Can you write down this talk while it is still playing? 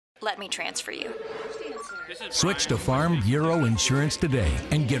let me transfer you. Switch to Farm Bureau Insurance today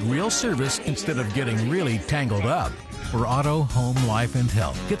and get real service instead of getting really tangled up. For auto, home, life, and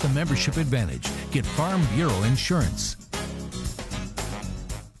health, get the membership advantage. Get Farm Bureau Insurance.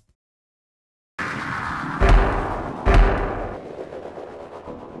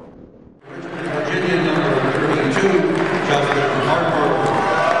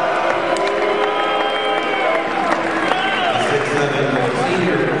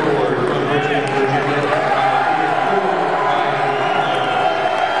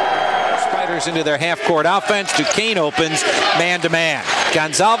 Into their half-court offense. Duquesne opens man-to-man.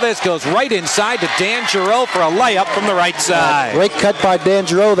 Gonzalvez goes right inside to Dan Giroux for a layup from the right side. Great cut by Dan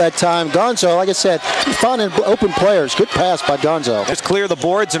Giroux that time. Gonzo, like I said, finding open players. Good pass by Gonzo. Let's clear the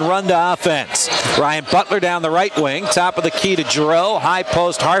boards and run to offense. Ryan Butler down the right wing. Top of the key to Giroux. High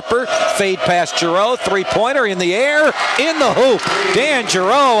post Harper. Fade past Giroux. Three-pointer in the air. In the hoop. Dan Giroux,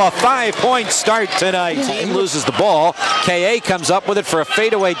 a 5-point start tonight. Team loses the ball. K.A. comes up with it for a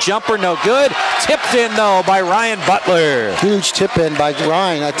fadeaway jumper. No good. Tipped in, though, by Ryan Butler. Huge tip in by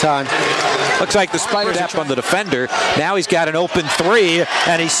Ryan that time. Looks like the Spiders up on the defender. Now he's got an open three,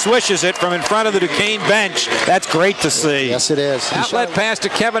 and he swishes it from in front of the Duquesne bench. That's great to see. Yes, it is. Outlet pass to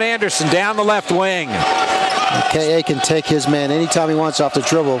Kevin Anderson down the left wing. K.A. can take his man anytime he wants off the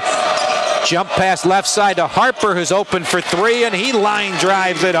dribble. Jump pass left side to Harper, who's open for three, and he line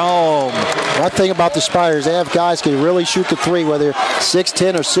drives it home. One thing about the Spiders, they have guys who can really shoot the three, whether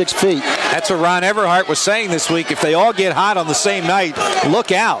 6'10" or 6 feet. That's what Ron Everhart was saying this week. If they all get hot on the same night,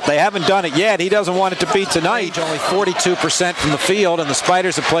 look out. They haven't done it yet. He doesn't want it to be tonight. Only 42% from the field, and the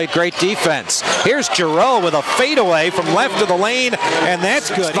Spiders have played great defense. Here's Giroux with a fadeaway from left of the lane, and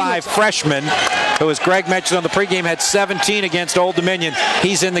that's good. 6'5" freshman, who, as Greg mentioned on the pregame, had 17 against Old Dominion.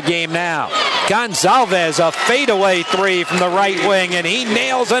 He's in the game now. Gonzalvez, a fadeaway three from the right wing, and he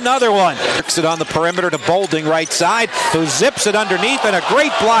nails another one. Works it on the perimeter to Bolding, right side, who zips it underneath, and a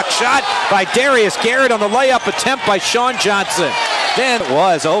great block shot by Darius Garrett on the layup attempt by Sean Johnson. Then it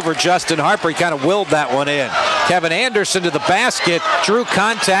was over Justin Harper. He kind of willed that one in. Kevin Anderson to the basket, drew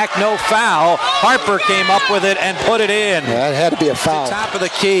contact, no foul. Harper came up with it and put it in. Yeah, that had to be a foul. Top of the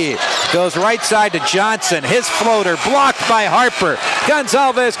key, goes right side to Johnson. His floater blocked by Harper.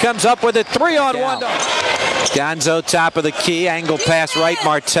 Gonzalvez comes up with it, 3-on-1. Gonzo top of the key, angle pass right,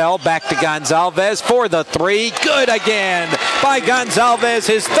 Martell back to Gonzalvez for the three. Good again by Gonzalvez,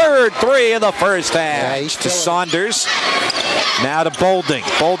 his third three in the first half. Yeah, to Saunders. Now to Bolding.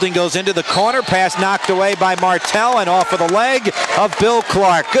 Bolding goes into the corner. Pass knocked away by Martell and off of the leg of Bill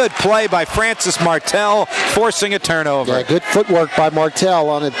Clark. Good play by Francis Martell, forcing a turnover. Yeah, good footwork by Martell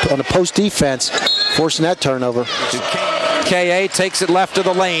on a post defense, forcing that turnover. K.A. takes it left of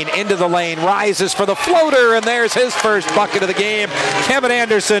the lane, into the lane, rises for the floater, and there's his first bucket of the game. Kevin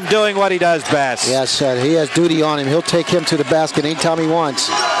Anderson doing what he does best. Yes, he has duty on him. He'll take him to the basket anytime he wants.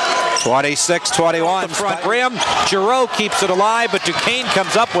 26-21 front rim. Giroux keeps it alive, but Duquesne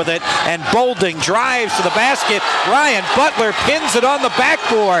comes up with it, and Bolding drives to the basket. Ryan Butler pins it on the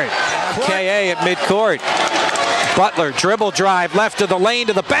backboard. K.A. at midcourt. Butler dribble drive left of the lane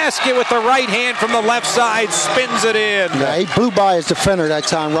to the basket with the right hand from the left side, spins it in. Yeah, he blew by his defender that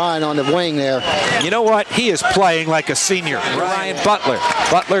time, Ryan on the wing there. You know what? He is playing like a senior. Ryan Butler.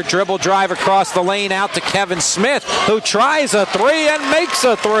 Butler dribble drive across the lane out to Kevin Smith, who tries a three and makes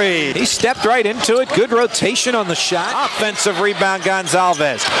a three. He stepped right into it. Good rotation on the shot. Offensive rebound,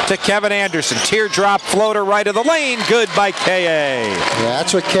 Gonzalvez to Kevin Anderson. Teardrop floater right of the lane. Good by K.A. Yeah,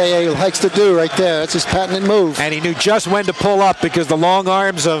 that's what K.A. likes to do right there. That's his patented move. And he knew just when to pull up because the long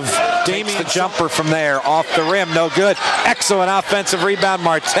arms of Damian, the jumper from there off the rim, no good. Excellent offensive rebound.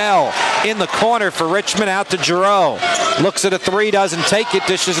 Martell in the corner for Richmond, out to Giroux. Looks at a three, doesn't take it,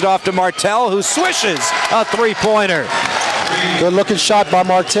 dishes it off to Martell, who swishes a three-pointer. Good looking shot by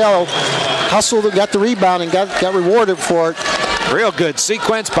Martell. Hustled and got the rebound and got rewarded for it. Real good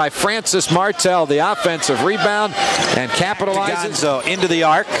sequence by Francis Martell, the offensive rebound, and capitalizes into the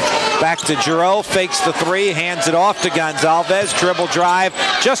arc. Back to Giroux, fakes the three, hands it off to Gonzalvez. Dribble drive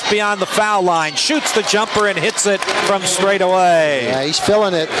just beyond the foul line. Shoots the jumper and hits it from straight away. Yeah, he's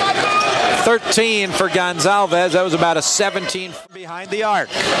feeling it. 13 for Gonzalvez. That was about a 17 behind the arc.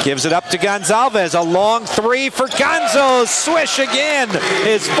 Gives it up to Gonzalvez. A long three for Gonzo. Swish again.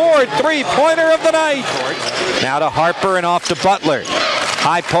 His fourth three-pointer of the night. Now to Harper and off to Butler.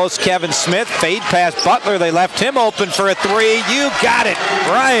 High post Kevin Smith. Fade past Butler. They left him open for a three. You got it.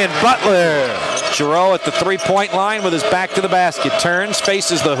 Ryan Butler. Giroux at the three-point line with his back to the basket. Turns,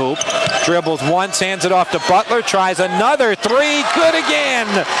 faces the hoop, dribbles once, hands it off to Butler, tries another three. Good again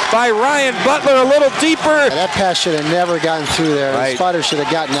by Ryan Butler, a little deeper. That pass should have never gotten through there. Right. The Spiders should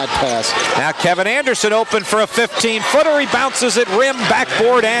have gotten that pass. Now Kevin Anderson open for a 15-footer. He bounces it rim,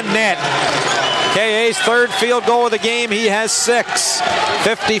 backboard, and net. KA's third field goal of the game. He has 6.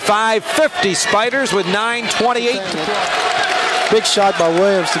 55-50 Spiders with 9:28 to play. Big shot by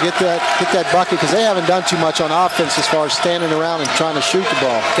Williams to get that bucket, because they haven't done too much on offense as far as standing around and trying to shoot the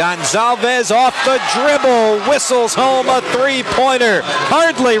ball. Gonzalvez off the dribble, whistles home a three-pointer,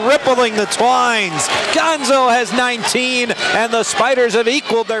 hardly rippling the twines. Gonzo has 19, and the Spiders have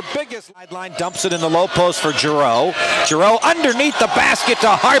equaled their biggest. Sideline dumps it in the low post for Giroux. Giroux underneath the basket to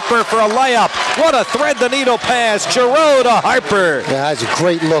Harper for a layup. What a thread-the-needle pass. Giroux to Harper. Yeah, that's a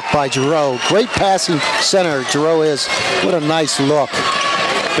great look by Giroux. Great passing center, Giroux is. What a nice look.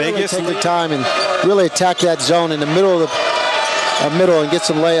 Biggest really take the time and really attack that zone in the middle of the middle and get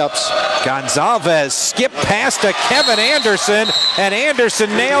some layups. Gonzalvez skip pass to Kevin Anderson, and Anderson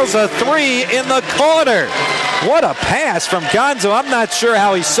nails a three in the corner. What a pass from Gonzo. I'm not sure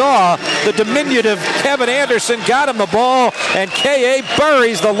how he saw the diminutive Kevin Anderson, got him the ball, and KA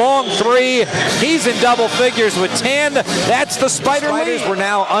buries the long three. He's in double figures with 10. That's the Spiders. We're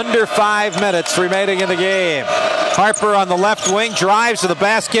now under 5 minutes remaining in the game. Harper on the left wing, drives to the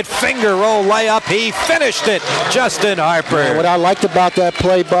basket, finger roll layup. He finished it, Justin Harper. Yeah, what I liked about that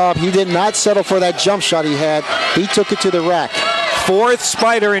play, Bob, he did not settle for that jump shot he had. He took it to the rack. 4th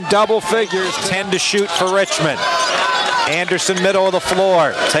Spider in double figures, 10 to shoot for Richmond. Anderson, middle of the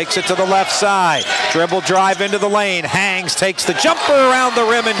floor, takes it to the left side. Dribble drive into the lane, hangs, takes the jumper around the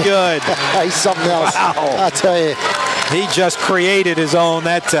rim and good. He's something else. Wow. I'll tell you. He just created his own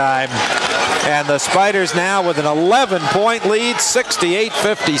that time. And the Spiders now with an 11-point lead,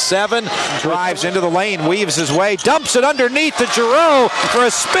 68-57. Drives into the lane, weaves his way, dumps it underneath to Giroux for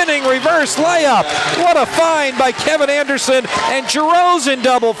a spinning reverse layup. What a find by Kevin Anderson, and Giroux's in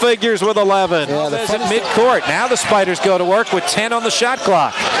double figures with 11. Yeah, at midcourt. Now the Spiders go to work with 10 on the shot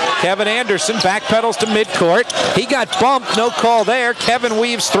clock. Kevin Anderson backpedals to midcourt. He got bumped, no call there. Kevin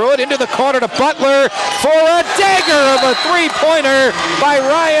weaves through it into the corner to Butler for a dagger of a three-pointer by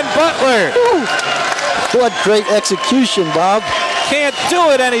Ryan Butler. Ooh, what great execution, Bob. Can't do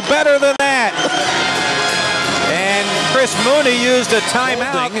it any better than that. And Chris Mooney used a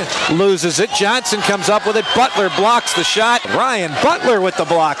timeout. Loses it. Johnson comes up with it. Butler blocks the shot. Ryan Butler with the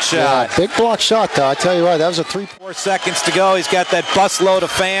block shot. Yeah, big block shot, though. I tell you what, that was a 4 seconds to go. He's got that busload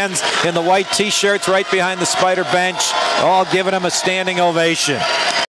of fans in the white T-shirts right behind the Spider bench, all giving him a standing ovation.